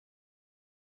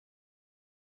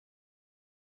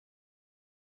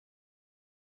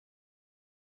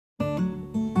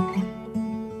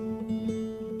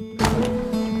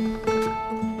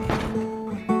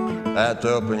Hat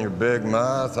to open your big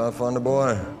mouth, huh, Funny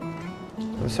boy?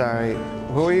 I'm sorry.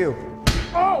 Who are you?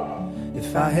 Oh!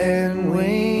 If I had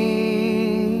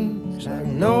wings like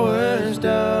Noah's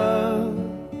dove,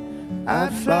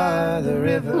 I'd fly the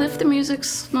river. Well, if the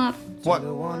music's not... What?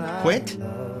 Quit?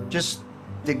 Just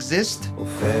exist?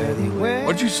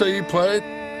 What'd you say you played?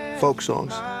 Folk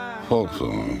songs. Folk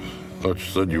songs. Thought you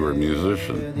said you were a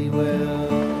musician.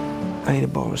 I need to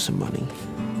borrow some money.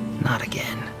 Not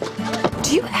again.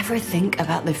 Do you ever think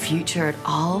about the future at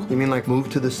all? You mean like move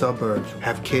to the suburbs,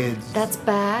 have kids? That's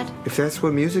bad. If that's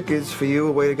what music is for you,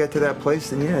 a way to get to that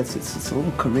place, then yeah, it's a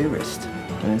little careerist.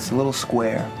 And it's a little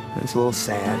square. And it's a little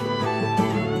sad.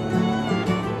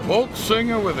 Folk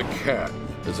singer with a cat.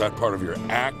 Is that part of your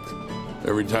act?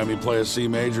 Every time you play a C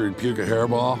major, you'd puke a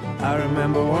hairball? I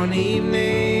remember one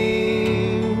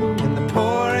evening in the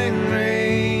pouring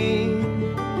rain,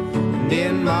 and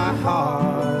in my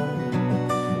heart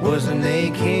was an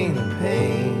aching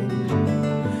pain.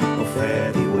 Oh,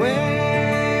 fare thee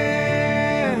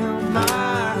well,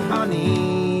 my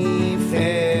honey,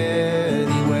 fare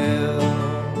thee well.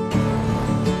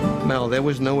 Mel, there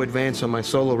was no advance on my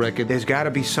solo record. There's got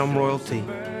to be some royalty.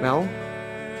 Mel?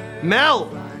 Mel!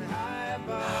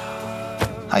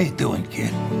 How you doing,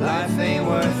 kid? Life ain't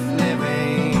worth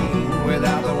living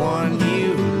without the one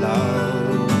you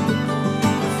love.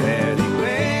 Fare thee well.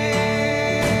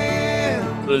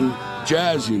 In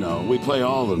jazz, you know, we play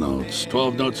all the notes.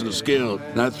 12 notes in a scale,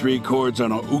 not 3 chords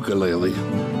on a ukulele.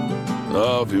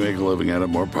 Oh, if you make a living at it,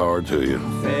 more power to you.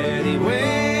 Fare thee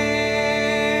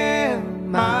well,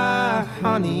 my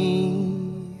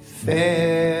honey,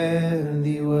 fare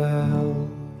thee well.